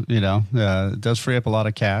it does free up a lot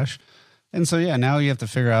of cash. And so now you have to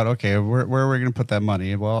figure out, okay, where are we going to put that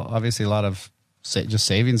money? Well, obviously a lot of just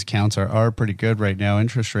savings accounts are pretty good right now,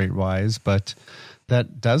 interest rate wise, but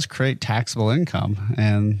that does create taxable income.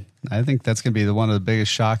 And I think that's going to be one of the biggest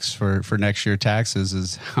shocks for next year taxes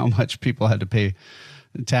is how much people had to pay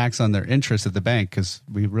tax on their interest at the bank, because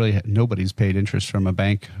nobody's paid interest from a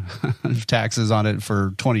bank taxes on it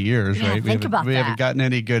for 20 years, right? We haven't gotten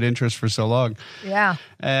any good interest for so long. Yeah.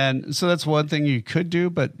 And so that's one thing you could do,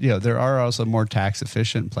 but there are also more tax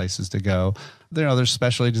efficient places to go. There's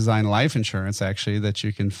specially designed life insurance actually that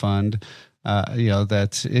you can fund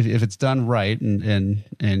that if it's done right and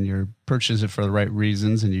you're purchase it for the right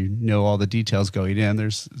reasons and you know all the details going in,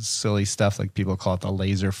 there's silly stuff like people call it the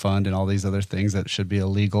laser fund and all these other things that should be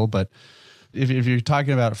illegal. But if you're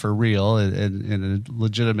talking about it for real in a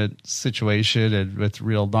legitimate situation and with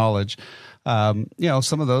real knowledge,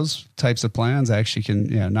 some of those types of plans actually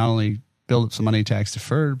can, not only build up some money tax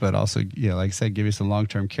deferred, but also, like I said, give you some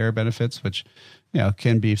long-term care benefits, which,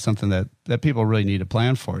 can be something that people really need to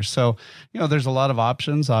plan for. So, there's a lot of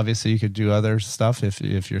options. Obviously, you could do other stuff.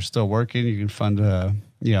 If you're still working, you can fund,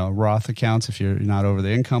 Roth accounts if you're not over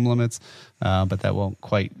the income limits. But that won't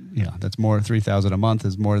quite, that's more $3,000 a month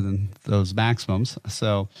is more than those maximums.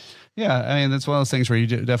 So, that's one of those things where you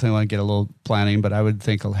definitely want to get a little planning, but I would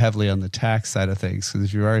think heavily on the tax side of things, because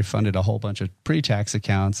if you've already funded a whole bunch of pre-tax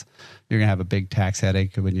accounts, you're going to have a big tax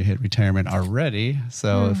headache when you hit retirement already.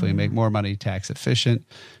 So if we make more money tax efficient,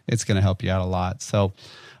 it's going to help you out a lot. So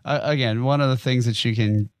again, one of the things that you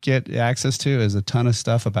can get access to is a ton of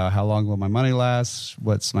stuff about how long will my money last,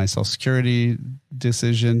 what's my Social Security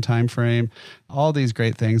decision time frame, all these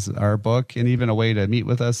great things, our book, and even a way to meet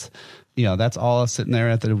with us. That's all sitting there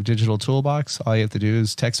at the digital toolbox. All you have to do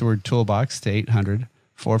is text the word toolbox to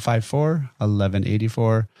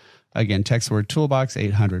 800-454-1184. Again, text the word toolbox,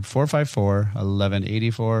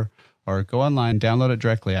 800-454-1184, or go online, download it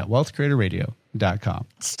directly at wealthcreatorradio.com.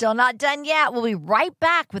 Still not done yet. We'll be right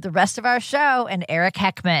back with the rest of our show and Eric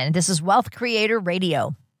Heckman. This is Wealth Creator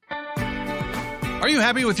Radio. Are you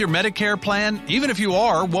happy with your Medicare plan? Even if you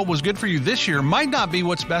are, what was good for you this year might not be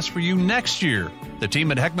what's best for you next year. The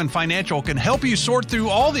team at Heckman Financial can help you sort through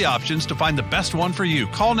all the options to find the best one for you.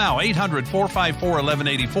 Call now,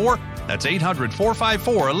 800-454-1184. That's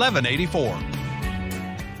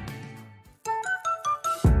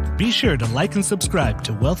 800-454-1184. Be sure to like and subscribe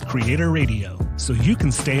to Wealth Creator Radio so you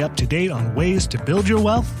can stay up to date on ways to build your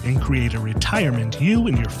wealth and create a retirement you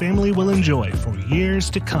and your family will enjoy for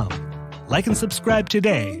years to come. Like and subscribe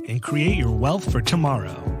today and create your wealth for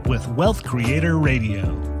tomorrow with Wealth Creator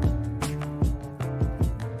Radio.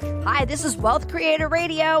 Hi, this is Wealth Creator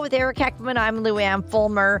Radio with Eric Heckman. I'm Lou Ann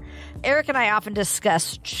Fulmer. Eric and I often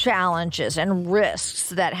discuss challenges and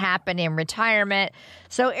risks that happen in retirement.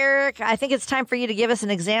 So, Eric, I think it's time for you to give us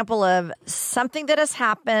an example of something that has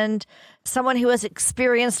happened, someone who has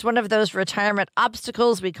experienced one of those retirement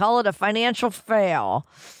obstacles. We call it a financial fail.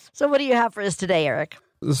 So what do you have for us today, Eric?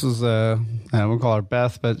 This was we'll call her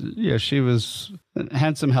Beth, but she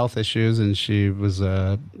had some health issues, and she was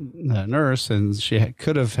a nurse, and she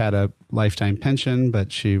could have had a lifetime pension,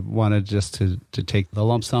 but she wanted just to take the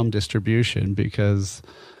lump sum distribution because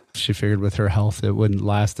she figured with her health it wouldn't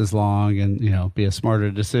last as long, and be a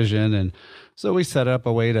smarter decision. And so we set up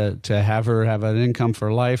a way to have her have an income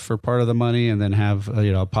for life for part of the money, and then have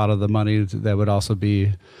a pot of the money that would also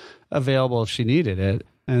be available if she needed it.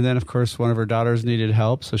 And then, of course, one of her daughters needed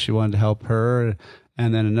help, so she wanted to help her.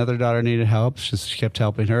 And then another daughter needed help. She kept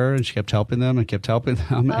helping her, and she kept helping them and kept helping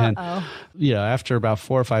them. And, after about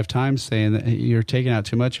 4 or 5 times saying that you're taking out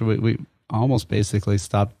too much, we almost basically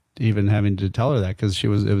stopped even having to tell her that, because she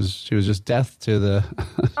was just death to the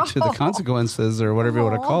to the consequences, or whatever you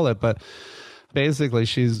want to call it. But basically,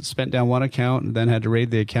 she's spent down one account and then had to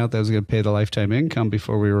raid the account that was going to pay the lifetime income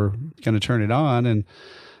before we were going to turn it on. And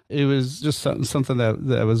it was just something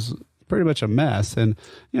that was pretty much a mess. And,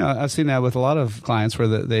 I've seen that with a lot of clients where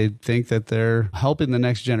they think that they're helping the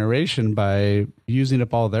next generation by using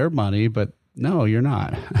up all their money, but no, you're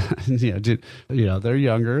not. They're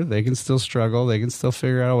younger. They can still struggle. They can still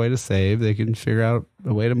figure out a way to save. They can figure out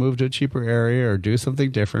a way to move to a cheaper area or do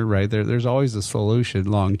something different, right? There's always a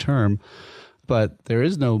solution long term. But there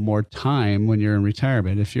is no more time when you're in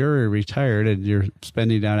retirement. If you're retired and you're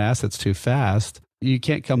spending down assets too fast, you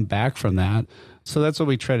can't come back from that. So that's what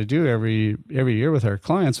we try to do every year with our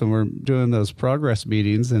clients when we're doing those progress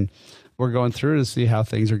meetings, and we're going through to see how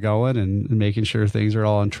things are going and making sure things are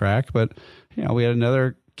all on track. But we had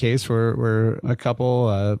another case where a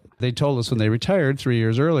couple they told us when they retired 3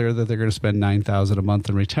 years earlier that they're going to spend $9,000 a month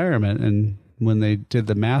in retirement, and when they did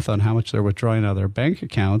the math on how much they're withdrawing out of their bank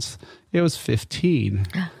accounts, it was 15.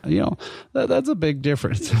 That's a big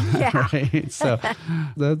difference. Yeah. Right? So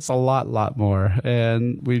that's a lot more.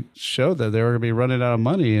 And we showed that they were going to be running out of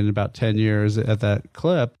money in about 10 years at that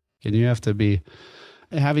clip. And you have to be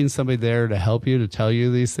having somebody there to help you, to tell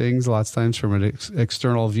you these things lots of times from an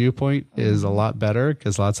external viewpoint is a lot better,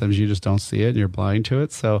 because a lot of times you just don't see it and you're blind to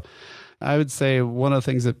it. So I would say one of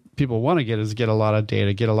the things that people want to get is get a lot of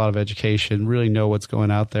data, get a lot of education, really know what's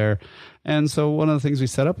going out there. And so one of the things we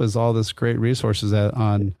set up is all this great resources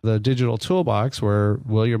on the digital toolbox where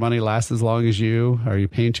will your money last as long as you? Are you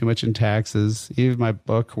paying too much in taxes? Even my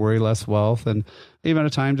book, Worry Less Wealth, and even a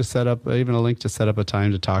link to set up a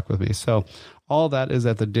time to talk with me. So all that is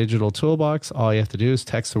at the digital toolbox. All you have to do is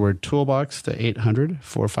text the word toolbox to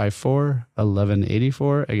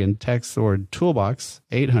 800-454-1184. Again, text the word toolbox,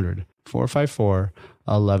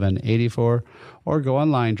 800-454-1184, or go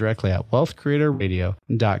online directly at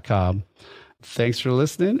wealthcreatorradio.com. Thanks for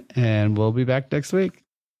listening, and we'll be back next week.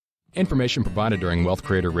 Information provided during Wealth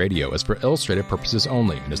Creator Radio is for illustrative purposes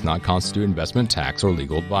only and does not constitute investment, tax, or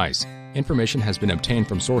legal advice. Information has been obtained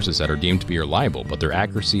from sources that are deemed to be reliable, but their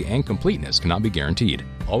accuracy and completeness cannot be guaranteed.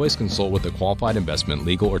 Always consult with a qualified investment,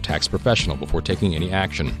 legal, or tax professional before taking any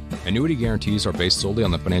action. Annuity guarantees are based solely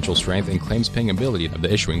on the financial strength and claims-paying ability of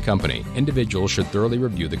the issuing company. Individuals should thoroughly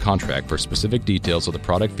review the contract for specific details of the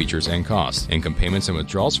product features and costs. Income payments and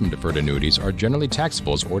withdrawals from deferred annuities are generally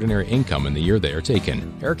taxable as ordinary income in the year they are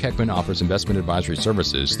taken. Eric Heckman offers investment advisory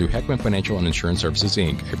services through Heckman Financial and Insurance Services,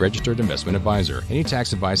 Inc., a registered investment advisor. Any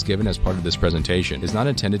tax advice given as part of this presentation is not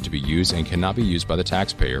intended to be used and cannot be used by the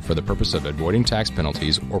taxpayer for the purpose of avoiding tax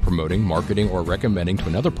penalties or promoting, marketing, or recommending to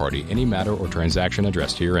another party any matter or transaction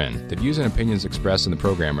addressed herein. The views and opinions expressed in the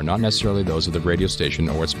program are not necessarily those of the radio station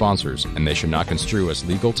or its sponsors, and they should not construe as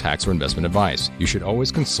legal, tax, or investment advice. You should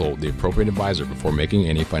always consult the appropriate advisor before making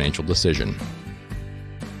any financial decision.